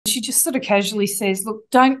she just sort of casually says, look,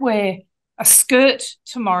 don't wear a skirt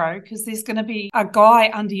tomorrow because there's going to be a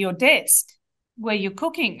guy under your desk where you're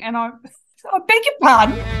cooking. And I beg your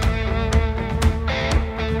pardon.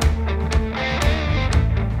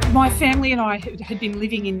 My family and I had been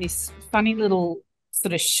living in this funny little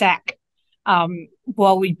sort of shack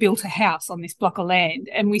while we built a house on this block of land.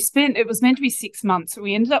 And it was meant to be 6 months. So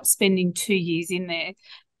we ended up spending 2 years in there.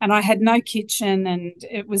 And I had no kitchen and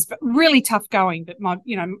it was really tough going. But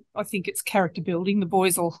I think it's character building. The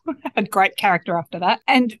boys all had great character after that.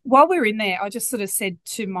 And while we were in there, I just sort of said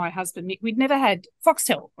to my husband, Mick, we'd never had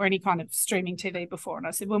Foxtel or any kind of streaming TV before. And I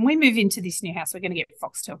said, when we move into this new house, we're going to get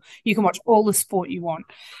Foxtel. You can watch all the sport you want.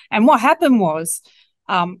 And what happened was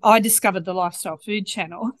I discovered the Lifestyle Food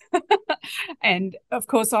channel. And, of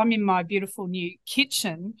course, I'm in my beautiful new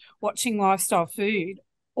kitchen watching Lifestyle Food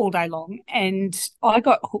all day long, and I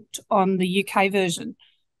got hooked on the UK version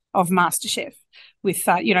of MasterChef with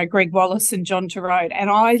Greg Wallace and John Turode, and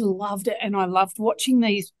I loved it. And I loved watching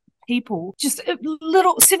these people, just a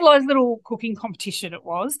little civilized little cooking competition it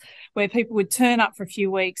was, where people would turn up for a few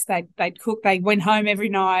weeks, they'd cook, they went home every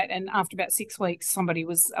night, and after about 6 weeks somebody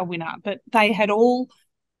was a winner. But they had all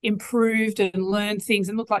improved and learned things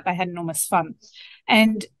and looked like they had enormous fun.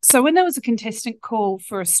 And so when there was a contestant call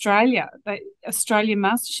for Australian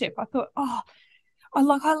MasterChef, I thought, I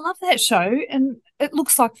love that show and it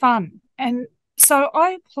looks like fun. And so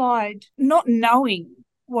I applied not knowing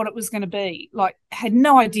what it was going to be, like had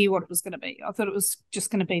no idea what it was going to be. I thought it was just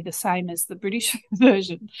going to be the same as the British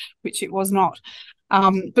version, which it was not.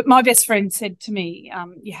 But my best friend said to me,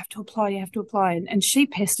 you have to apply. And she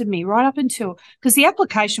pestered me right up until, because the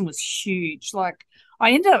application was huge. Like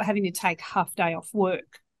I ended up having to take half day off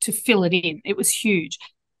work to fill it in. It was huge.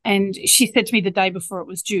 And she said to me the day before it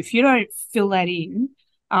was due, if you don't fill that in,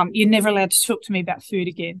 you're never allowed to talk to me about food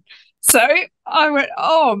again. So I went,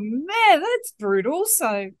 oh, man, that's brutal.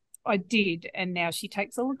 So I did, and now she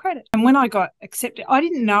takes all the credit. And when I got accepted, I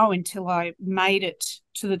didn't know until I made it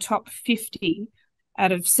to the top 50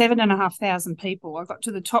 out of 7,500 people. I got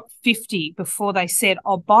to the top 50 before they said,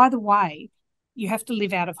 oh, by the way, you have to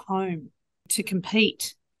live out of home to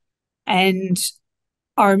compete. And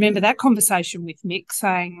I remember that conversation with Mick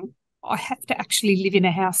saying, I have to actually live in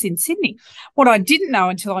a house in Sydney. What I didn't know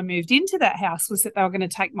until I moved into that house was that they were going to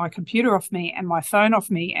take my computer off me and my phone off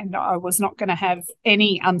me, and I was not going to have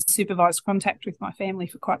any unsupervised contact with my family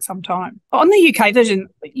for quite some time. On the UK version,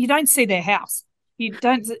 you don't see their house. You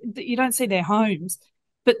don't see their homes,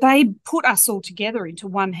 but they put us all together into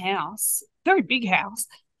one house, very big house,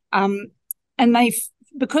 and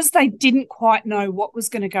because they didn't quite know what was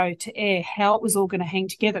going to go to air, how it was all going to hang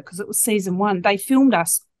together, because it was season 1, they filmed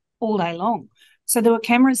us all day long. So there were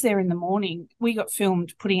cameras there in the morning. We got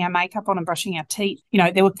filmed putting our makeup on and brushing our teeth.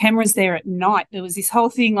 There were cameras there at night. There was this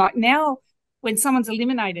whole thing, like now when someone's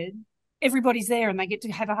eliminated, everybody's there and they get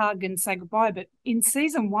to have a hug and say goodbye. But in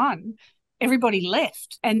season 1, everybody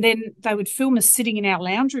left, and then they would film us sitting in our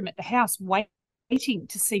lounge room at the house waiting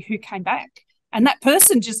to see who came back. And that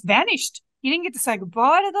person just vanished. You didn't get to say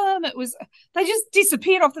goodbye to them. They just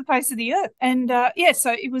disappeared off the face of the earth. And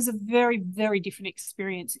so it was a very, very different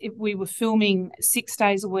experience. We were filming 6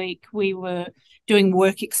 days a week. We were doing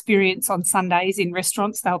work experience on Sundays in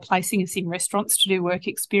restaurants. They were placing us in restaurants to do work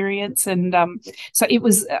experience. And so it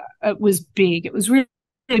was big. It was really,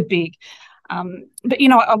 really big. But,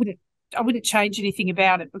 I wouldn't change anything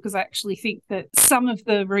about it, because I actually think that some of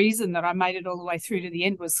the reason that I made it all the way through to the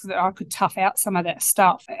end was that I could tough out some of that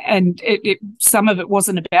stuff. And some of it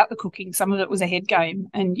wasn't about the cooking. Some of it was a head game,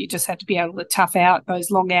 and you just had to be able to tough out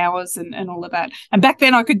those long hours and all of that. And back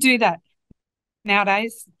then I could do that.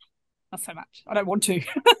 Nowadays, not so much. I don't want to.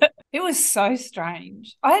 It was so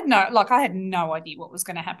strange. I had no idea what was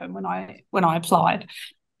going to happen when I applied.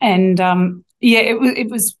 And it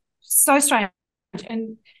was so strange.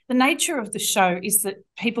 And the nature of the show is that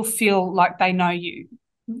people feel like they know you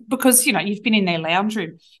because, you've been in their lounge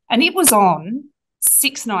room, and it was on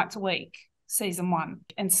 6 nights a week, season 1.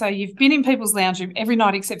 And so you've been in people's lounge room every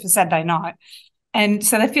night except for Saturday night. And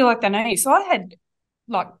so they feel like they know you. So I had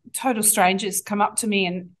like total strangers come up to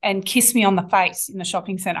me and kiss me on the face in the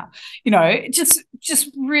shopping centre,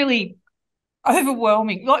 just really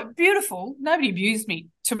overwhelming, like beautiful. Nobody abused me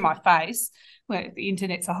to my face. Well, the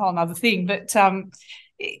internet's a whole other thing, but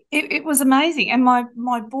it was amazing. And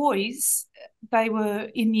my boys, they were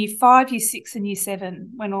in year 5, year 6 and year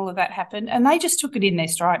 7 when all of that happened, and they just took it in their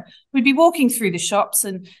stride. We'd be walking through the shops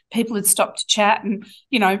and people had stopped to chat, and,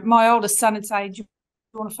 my oldest son would say, do you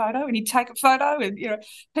want a photo? And he'd take a photo, and,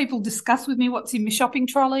 people discuss with me what's in my shopping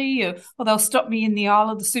trolley, or they'll stop me in the aisle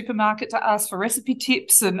of the supermarket to ask for recipe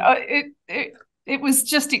tips. And It was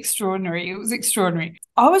just extraordinary. It was extraordinary.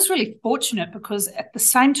 I was really fortunate because at the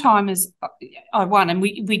same time as I won, and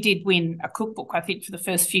we did win a cookbook, I think, for the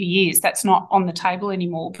first few years. That's not on the table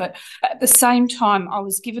anymore. But at the same time, I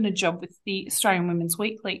was given a job with the Australian Women's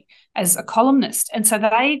Weekly as a columnist. And so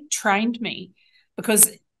they trained me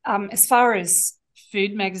because as far as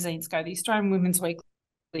food magazines go, the Australian Women's Weekly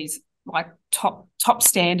is like top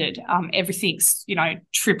standard. Everything's,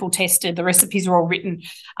 triple tested. The recipes are all written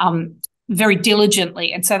very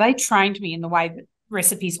diligently. And so they trained me in the way that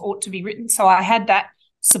recipes ought to be written. So I had that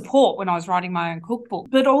support when I was writing my own cookbook.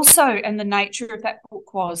 But also, and the nature of that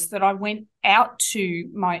book was that I went out to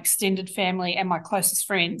my extended family and my closest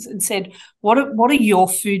friends and said, what are your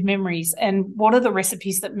food memories and what are the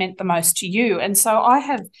recipes that meant the most to you? And so I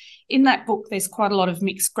have, in that book, there's quite a lot of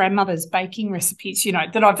mixed grandmother's baking recipes,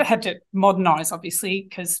 that I've had to modernise, obviously,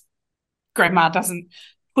 because grandma doesn't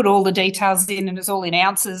put all the details in and it's all in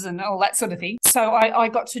ounces and all that sort of thing. So I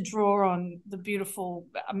got to draw on the beautiful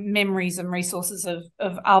memories and resources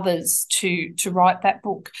of others to write that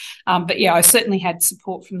book. But yeah, I certainly had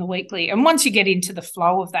support from the weekly. And once you get into the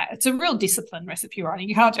flow of that, it's a real discipline, recipe writing.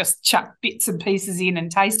 You can't just chuck bits and pieces in and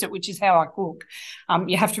taste it, which is how I cook.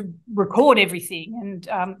 You have to record everything.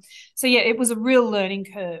 And so yeah, it was a real learning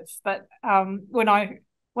curve. But when I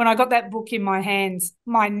got that book in my hands,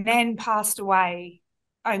 my nan passed away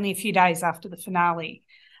only a few days after the finale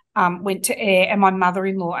went to air, and my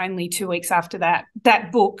mother-in-law only 2 weeks after that.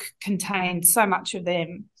 That book contained so much of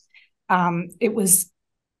them. It was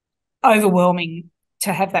overwhelming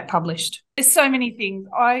to have that published. There's so many things.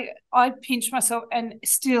 I pinch myself, and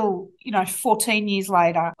still, 14 years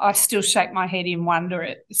later, I still shake my head in wonder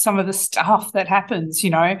at some of the stuff that happens,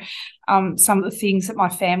 some of the things that my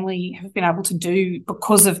family have been able to do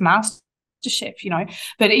because of MasterChef.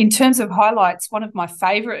 But in terms of highlights, one of my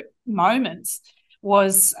favourite moments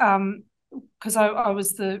was because I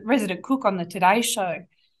was the resident cook on the Today Show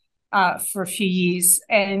for a few years,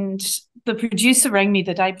 and the producer rang me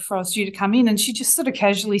the day before I was due to come in, and she just sort of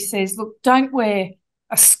casually says, look, don't wear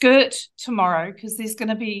a skirt tomorrow because there's going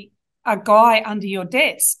to be a guy under your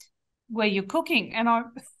desk where you're cooking. And I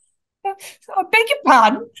beg your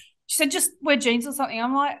pardon? She said, just wear jeans or something.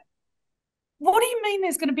 I'm like, what do you mean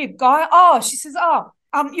there's going to be a guy? Oh, she says,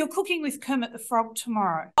 you're cooking with Kermit the Frog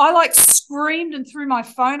tomorrow. I screamed and threw my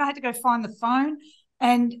phone. I had to go find the phone,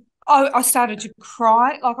 and I started to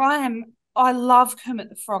cry. I love Kermit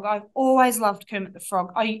the Frog. I've always loved Kermit the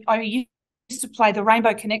Frog. I used to play the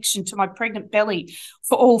Rainbow Connection to my pregnant belly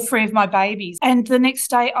for all 3 of my babies. And the next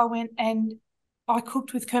day I went and I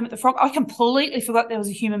cooked with Kermit the Frog. I completely forgot there was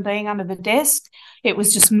a human being under the desk. It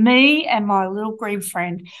was just me and my little green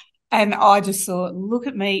friend. And I just thought, look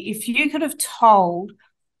at me. If you could have told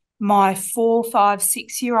my 4, 5,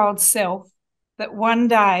 6-year-old self that one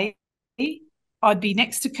day I'd be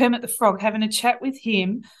next to Kermit the Frog having a chat with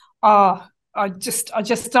him, I just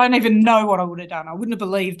don't even know what I would have done. I wouldn't have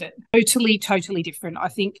believed it. Totally different. I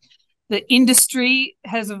think the industry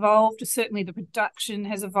has evolved. Certainly the production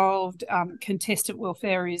has evolved. Contestant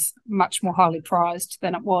welfare is much more highly prized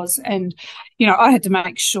than it was. And, I had to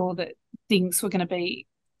make sure that things were going to be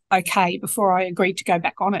okay before I agreed to go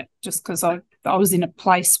back on it, just because I was in a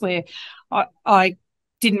place where I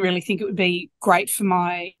didn't really think it would be great for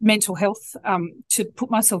my mental health to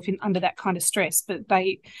put myself in under that kind of stress. But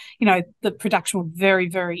they, the production were very,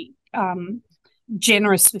 very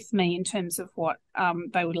generous with me in terms of what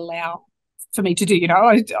they would allow for me to do.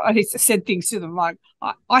 I said things to them like,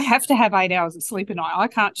 I have to have 8 hours of sleep a night. I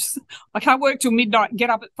can't work till midnight and get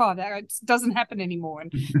up at 5. It doesn't happen anymore.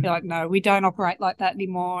 And they're like, no, we don't operate like that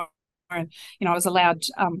anymore. And, I was allowed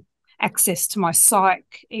access to my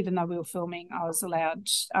psych, even though we were filming. I was allowed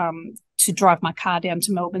to drive my car down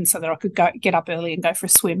to Melbourne so that I could get up early and go for a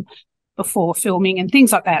swim before filming and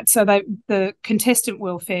things like that. So the contestant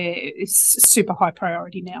welfare is super high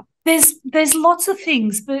priority now. There's lots of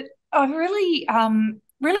things, but I really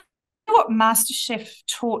what MasterChef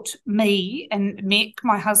taught me and Mick,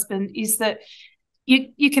 my husband, is that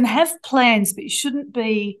you can have plans, but you shouldn't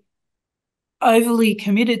be overly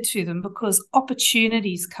committed to them because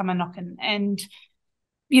opportunities come a knocking. And,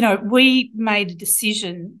 we made a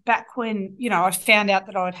decision back when, I found out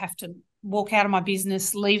that I would have to walk out of my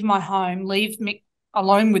business, leave my home, leave Mick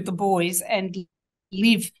alone with the boys and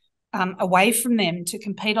live away from them to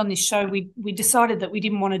compete on this show. We decided that we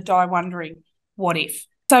didn't want to die wondering what if.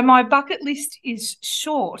 So my bucket list is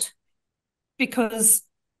short because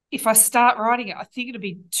if I start writing it, I think it'll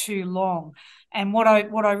be too long. And what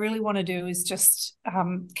I really want to do is just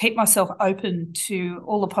keep myself open to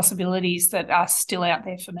all the possibilities that are still out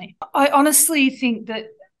there for me. I honestly think that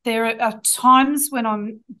there are times when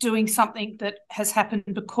I'm doing something that has happened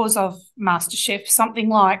because of MasterChef, something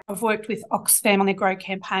like I've worked with Oxfam on their Grow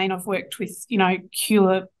campaign. I've worked with,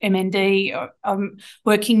 Cure MND. I'm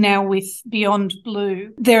working now with Beyond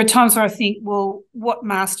Blue. There are times where I think, well, what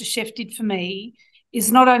MasterChef did for me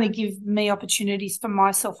is not only give me opportunities for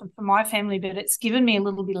myself and for my family, but it's given me a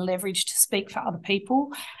little bit of leverage to speak for other people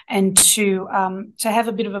and to have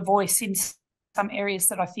a bit of a voice in some areas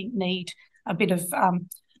that I think need a bit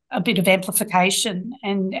of amplification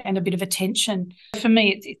and a bit of attention. For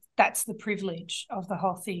me, that's the privilege of the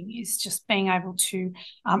whole thing, is just being able to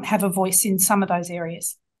have a voice in some of those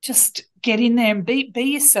areas. Just get in there and be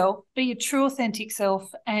yourself, be your true authentic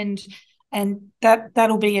self, and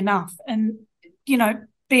that'll be enough. And,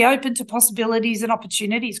 be open to possibilities and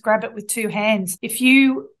opportunities, grab it with two hands. If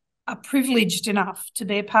you are privileged enough to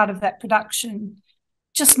be a part of that production,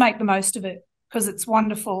 just make the most of it, because it's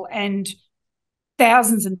wonderful, and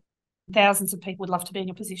thousands and thousands of people would love to be in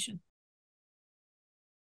your position.